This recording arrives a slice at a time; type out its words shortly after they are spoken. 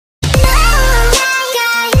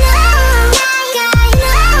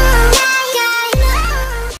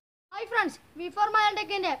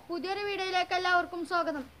ടെക്കിന്റെ പുതിയൊരു വീഡിയോയിലേക്ക് എല്ലാവർക്കും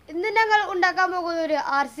സ്വാഗതം. ഇന്ന് ഞങ്ങൾ ഉണ്ടാക്കാൻ പോകുന്ന ഒരു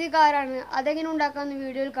RC കാറാണ്. അതെങ്ങനെ ഉണ്ടാക്കാമെന്ന്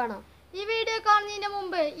വീഡിയോയിൽ കാണാം. ഈ വീഡിയോ കാണുന്നതിന്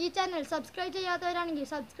മുമ്പ് ഈ ചാനൽ സബ്സ്ക്രൈബ് ചെയ്യാത്തവരാണെങ്കിൽ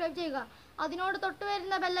സബ്സ്ക്രൈബ് ചെയ്യുക. അതിനോട് തൊട്ട്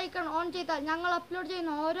വരുന്ന ബെല്ലൈക്കൺ ഓൺ ചെയ്താൽ ഞങ്ങൾ അപ്ലോഡ്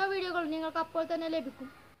ചെയ്യുന്ന ഓരോ വീഡിയോകളും നിങ്ങൾക്ക് അപ്പോൾ തന്നെ ലഭിക്കും.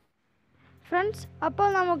 ഫ്രണ്ട്സ്, അപ്പോൾ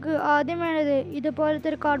നമുക്ക് ആദ്യം വേണ്ടത് ഇതുപോലത്തെ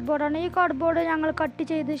ഒരു കാർഡ്ബോർഡാണ്. ഈ കാർഡ്ബോർഡ് ഞങ്ങൾ കട്ട്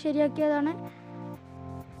ചെയ്ത് ശരിയാക്കിയതാണ്.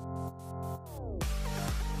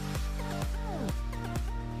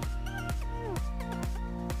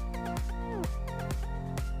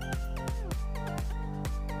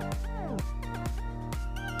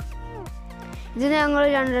 ഇത് ഞങ്ങൾ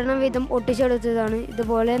 2 എണ്ണം വീതം ഒട്ടിച്ചെടുത്തതാണ്.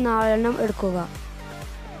 ഇതുപോലെ 4 എണ്ണം എടുക്കുക.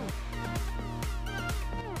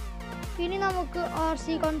 ഇനി നമുക്ക്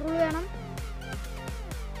RC കൺട്രോൾ വേണം.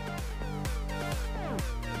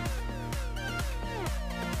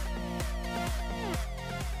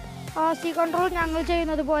 RC കൺട്രോൾ ഞങ്ങൾ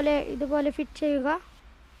ചെയ്യുന്നത് പോലെ ഇതുപോലെ ഫിറ്റ് ചെയ്യുക.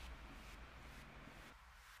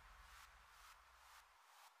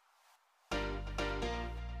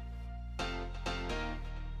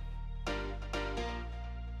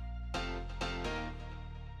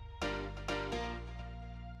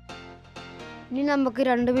 ഇനി നമുക്ക്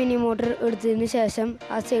 2 മിനി മോട്ടർ എടുത്തതിന് ശേഷം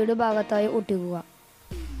ആ സൈഡ് ഭാഗത്തായി ഒട്ടിക്കുക.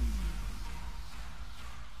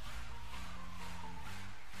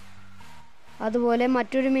 അതുപോലെ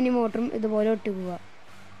മറ്റൊരു മിനി മോട്ടറും ഇതുപോലെ ഒട്ടിക്കുക.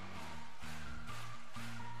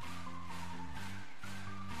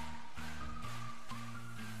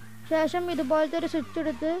 ശേഷം ഇതുപോലത്തെ ഒരു സ്വിച്ച്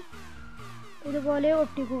എടുത്ത് ഇതുപോലെ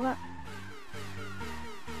ഒട്ടിക്കുക.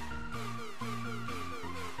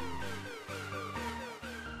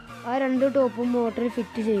 ആ 2 ടോപ്പും മോട്ടറിൽ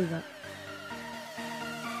ഫിറ്റ് ചെയ്യുക.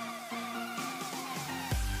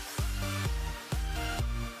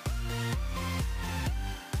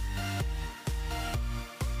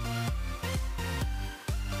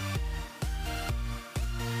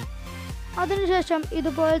 അതിനുശേഷം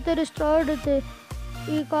ഇതുപോലത്തെ ഒരു സ്ട്രോ എടുത്ത്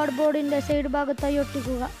ഈ കാർഡ്ബോർഡിന്റെ സൈഡ് ഭാഗത്തായി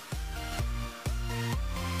ഒട്ടിക്കുക.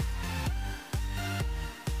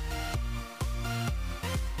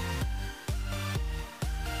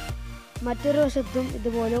 മറ്റൊരു വശത്തും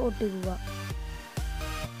ഇതുപോലെ ഒട്ടിക്കുക.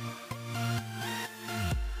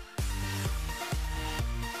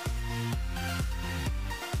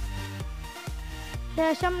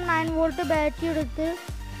 ശേഷം 9 വോൾട്ട് ബാറ്ററി എടുത്ത്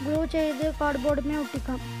ഗ്ലൂ ചെയ്ത് കാർഡ്ബോർഡിനെ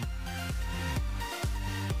ഒട്ടിക്കാം.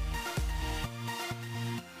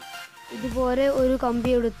 ഇതുപോലെ ഒരു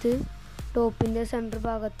കമ്പി എടുത്ത് ടോപ്പിന്റെ സെൻറ്റർ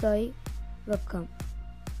ഭാഗത്തായി വെക്കാം.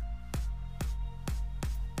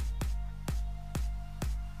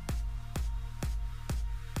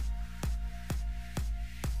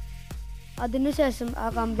 അതിനുശേഷം ആ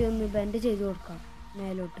കമ്പി ഒന്ന് ബെൻഡ് ചെയ്ത് കൊടുക്കാം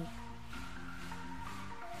മേലോട്ട്.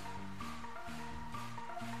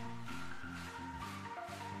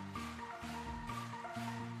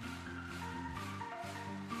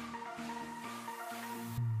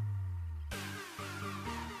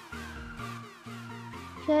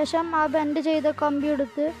 ശേഷം ആ ബെൻഡ് ചെയ്ത കമ്പി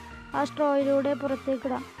എടുത്ത് ആ സ്ട്രോയിലൂടെ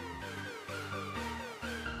പുറത്തേക്കിടാം.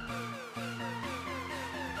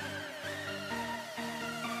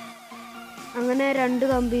 അങ്ങനെ 2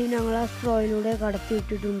 കമ്പിയും ഞങ്ങൾ ആ സ്ട്രോയിലൂടെ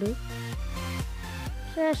കടത്തിയിട്ടിട്ടുണ്ട്.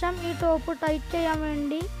 ശേഷം ഈ ടോപ്പ് ടൈറ്റ് ചെയ്യാൻ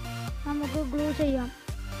വേണ്ടി നമുക്ക് ഗ്ലൂ ചെയ്യാം.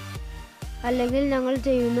 അല്ലെങ്കിൽ ഞങ്ങൾ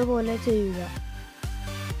ചെയ്യുന്ന പോലെ ചെയ്യുക.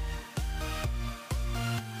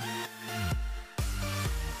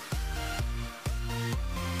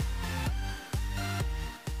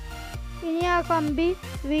 ഇനി ആ കമ്പി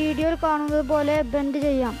വീഡിയോയിൽ കാണുന്നത് പോലെ ബെൻഡ്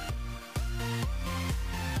ചെയ്യാം.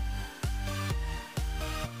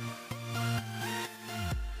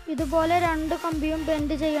 ഇതുപോലെ 2 കമ്പിയും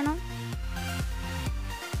ബെൻഡ് ചെയ്യണം.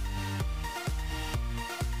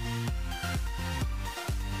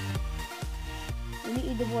 ഇനി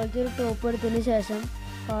ഇതുപോലത്തെ ഒരു ടോപ്പ് എടുത്തതിന് ശേഷം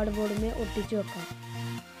കാർഡ്ബോർഡിനെ ഒട്ടിച്ചു വെക്കാം.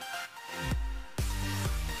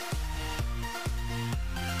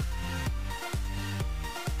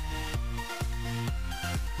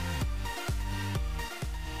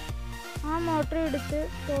 ആ മോട്ടർ എടുത്ത്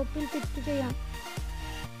ടോപ്പിൽ ഫിറ്റ് ചെയ്യാം.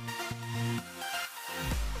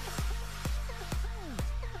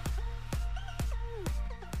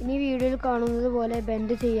 ഇനി വീഡിയോയിൽ കാണുന്നത് പോലെ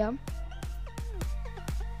ബെൻഡ് ചെയ്യാം.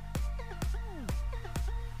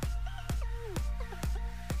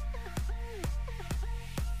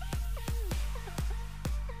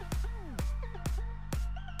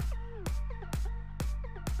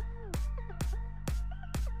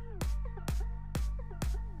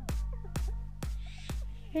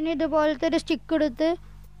 ഇനി ഇതുപോലത്തെ ഒരു സ്റ്റിക്ക് എടുത്ത്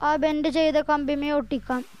ആ ബെൻഡ് ചെയ്ത കമ്പിമേ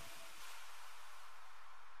ഒട്ടിക്കാം.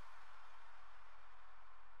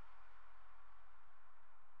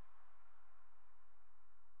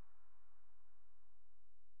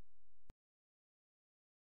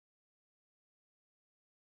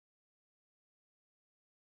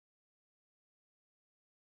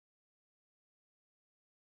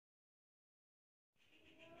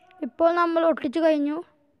 ഇപ്പോൾ നമ്മൾ ഒട്ടിച്ചു കഴിഞ്ഞു.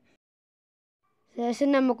 ശേഷം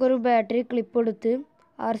നമുക്കൊരു ബാറ്ററി ക്ലിപ്പ് എടുത്ത്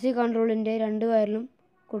RC കൺട്രോളിൻ്റെ 2 വയറിലും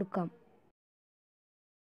കൊടുക്കാം.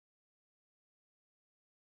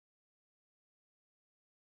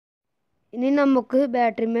 ഇനി നമുക്ക്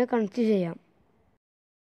ബാറ്ററിമേ കണക്ട് ചെയ്യാം.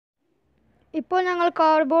 ഇപ്പോൾ ഞങ്ങൾ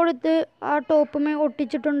കാർഡ്ബോർഡ് എടുത്ത് ആ ടോപ്പുമേ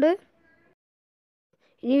ഒട്ടിച്ചിട്ടുണ്ട്.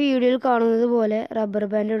 ഇനി വീഡിയോയിൽ കാണുന്നത് പോലെ റബ്ബർ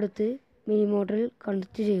ബാൻഡ് എടുത്ത് മിനി മോട്ടറിൽ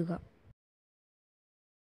കണക്ട് ചെയ്യുക.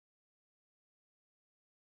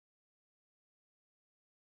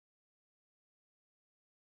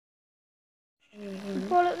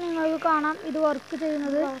 ഇപ്പോൾ നിങ്ങൾക്ക് കാണാം ഇത് വർക്ക്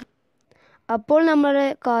ചെയ്യുന്നത്. അപ്പോൾ നമ്മുടെ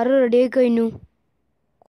കാർ റെഡിയായി കഴിഞ്ഞു.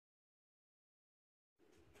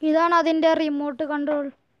 ഇതാണ് അതിൻ്റെ റിമോട്ട് കൺട്രോൾ.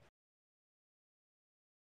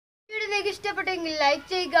 വീഡിയോ നിങ്ങൾക്ക് ഇഷ്ടപ്പെട്ടെങ്കിൽ ലൈക്ക്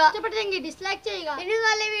ചെയ്യുക, ഇഷ്ടപ്പെട്ടെങ്കിൽ ഡിസ്ലൈക്ക് ചെയ്യുക. ഇനിയും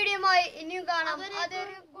നല്ല വീഡിയോയുമായി ഇനിയും കാണാം.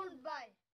 അതൊരു ഗുഡ് ബൈ.